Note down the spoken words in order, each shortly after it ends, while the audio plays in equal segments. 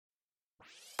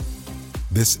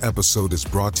This episode is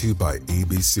brought to you by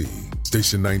ABC.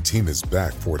 Station 19 is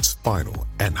back for its final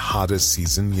and hottest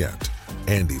season yet.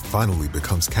 Andy finally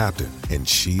becomes captain, and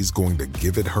she's going to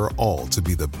give it her all to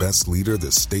be the best leader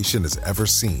the station has ever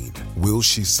seen. Will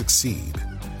she succeed?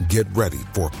 Get ready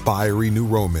for fiery new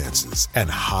romances and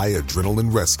high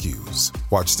adrenaline rescues.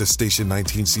 Watch the Station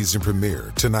 19 season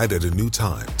premiere tonight at a new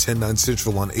time, 10/9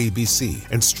 Central on ABC,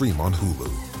 and stream on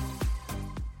Hulu.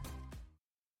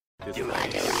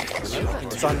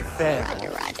 It's unfair. We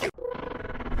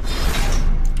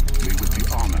would be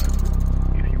honored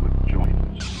if you would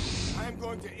join us. I am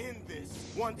going to end this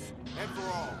once and for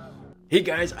all. Hey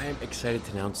guys, I am excited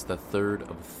to announce the third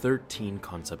of 13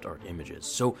 concept art images.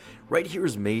 So right here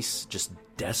is Mace just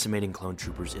decimating clone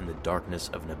troopers in the darkness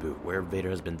of Naboo, where Vader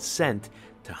has been sent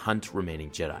to hunt remaining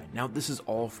Jedi. Now this is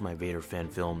all for my Vader fan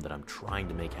film that I'm trying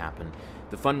to make happen.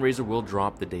 The fundraiser will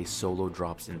drop the day Solo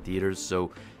drops in theaters,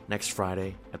 so next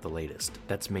Friday at the latest.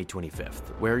 That's May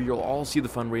 25th, where you'll all see the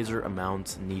fundraiser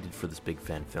amount needed for this big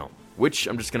fan film, which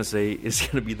I'm just going to say is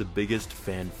going to be the biggest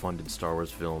fan-funded Star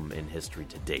Wars film in history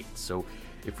to date. So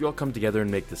if we all come together and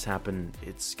make this happen,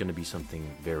 it's going to be something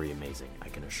very amazing, I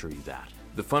can assure you that.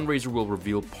 The fundraiser will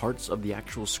reveal parts of the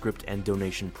actual script and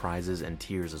donation prizes and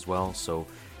tiers as well, so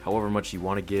however much you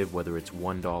want to give, whether it's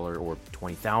 $1 or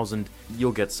 $20,000,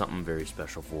 you'll get something very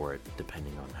special for it,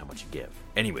 depending on how much you give.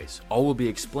 Anyways, all will be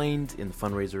explained in the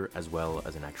fundraiser as well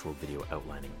as an actual video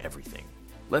outlining everything.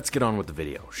 Let's get on with the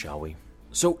video, shall we?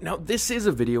 So now this is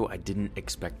a video I didn't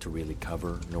expect to really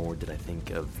cover, nor did I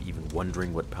think of even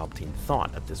wondering what Palpatine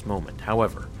thought at this moment.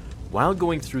 However, while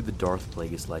going through the Darth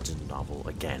Plagueis Legends novel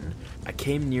again, I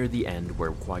came near the end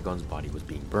where Qui-Gon's body was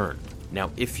being burned.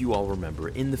 Now, if you all remember,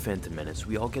 in The Phantom Menace,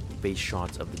 we all get the base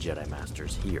shots of the Jedi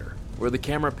Masters here, where the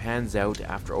camera pans out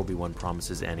after Obi-Wan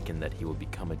promises Anakin that he will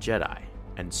become a Jedi,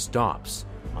 and stops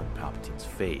on Palpatine's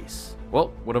face.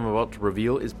 Well, what I'm about to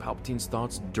reveal is Palpatine's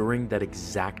thoughts during that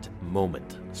exact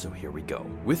moment, so here we go.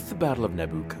 With the Battle of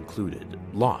Naboo concluded,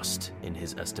 lost in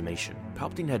his estimation,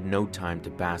 Palpatine had no time to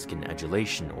bask in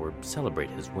adulation or celebrate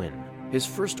his win. His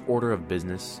first order of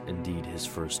business, indeed his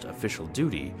first official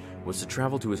duty, was to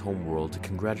travel to his home world to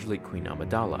congratulate Queen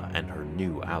Amidala and her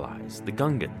new allies, the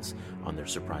Gungans, on their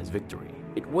surprise victory.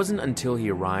 It wasn't until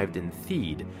he arrived in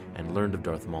Theed and learned of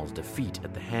Darth Maul's defeat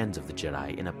at the hands of the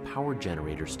Jedi in a power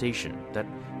generator station that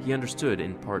he understood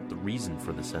in part the reason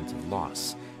for the sense of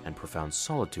loss and profound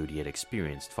solitude he had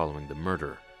experienced following the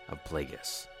murder of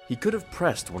Plagueis. He could have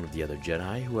pressed one of the other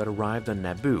Jedi who had arrived on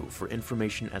Naboo for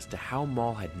information as to how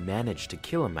Maul had managed to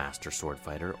kill a Master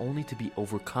Swordfighter only to be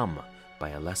overcome by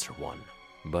a lesser one,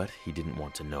 but he didn't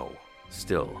want to know.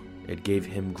 Still, it gave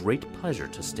him great pleasure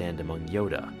to stand among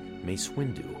Yoda, Mace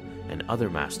Windu, and other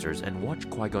Masters and watch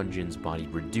Qui-Gon Jinn's body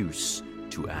reduce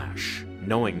to ash,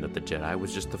 knowing that the Jedi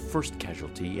was just the first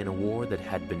casualty in a war that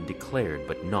had been declared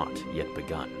but not yet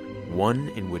begun. One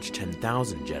in which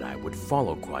 10,000 Jedi would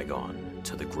follow Qui-Gon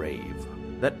to the grave.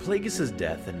 That Plagueis'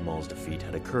 death and Maul's defeat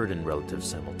had occurred in relative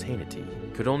simultaneity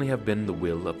could only have been the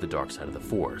will of the dark side of the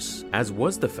Force, as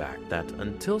was the fact that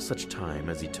until such time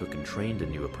as he took and trained a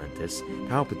new apprentice,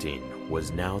 Palpatine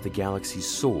was now the galaxy's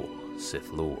sole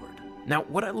Sith Lord. Now,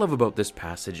 what I love about this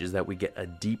passage is that we get a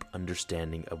deep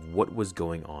understanding of what was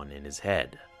going on in his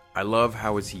head. I love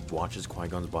how as he watches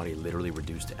Qui-Gon's body literally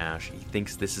reduce to ash, he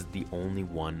thinks this is the only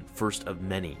one, first of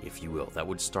many, if you will, that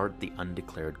would start the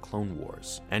undeclared Clone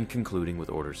Wars, and concluding with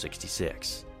Order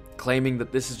 66, claiming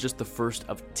that this is just the first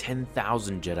of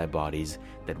 10,000 Jedi bodies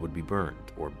that would be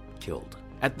burned or killed.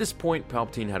 At this point,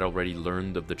 Palpatine had already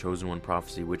learned of the Chosen One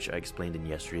prophecy, which I explained in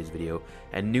yesterday's video,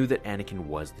 and knew that Anakin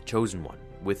was the Chosen One,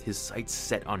 with his sights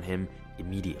set on him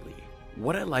immediately.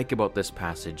 What I like about this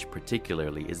passage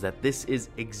particularly is that this is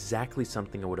exactly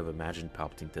something I would have imagined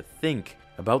Palpatine to think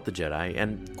about the Jedi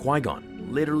and Qui-Gon,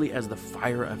 literally as the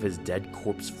fire of his dead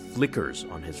corpse flickers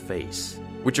on his face,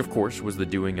 which of course was the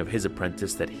doing of his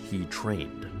apprentice that he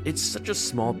trained. It's such a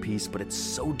small piece, but it's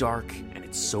so dark and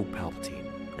it's so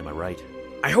Palpatine. Am I right?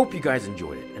 I hope you guys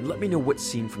enjoyed it, and let me know what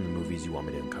scene from the movies you want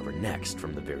me to uncover next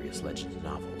from the various Legends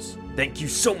novels. Thank you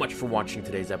so much for watching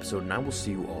today's episode, and I will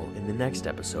see you all in the next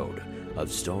episode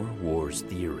of Star Wars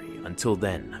Theory. Until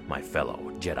then, my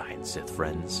fellow Jedi and Sith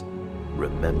friends,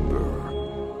 remember,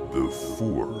 The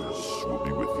Force will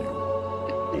be with you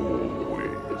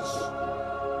always.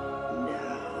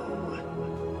 Now,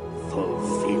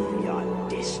 fulfill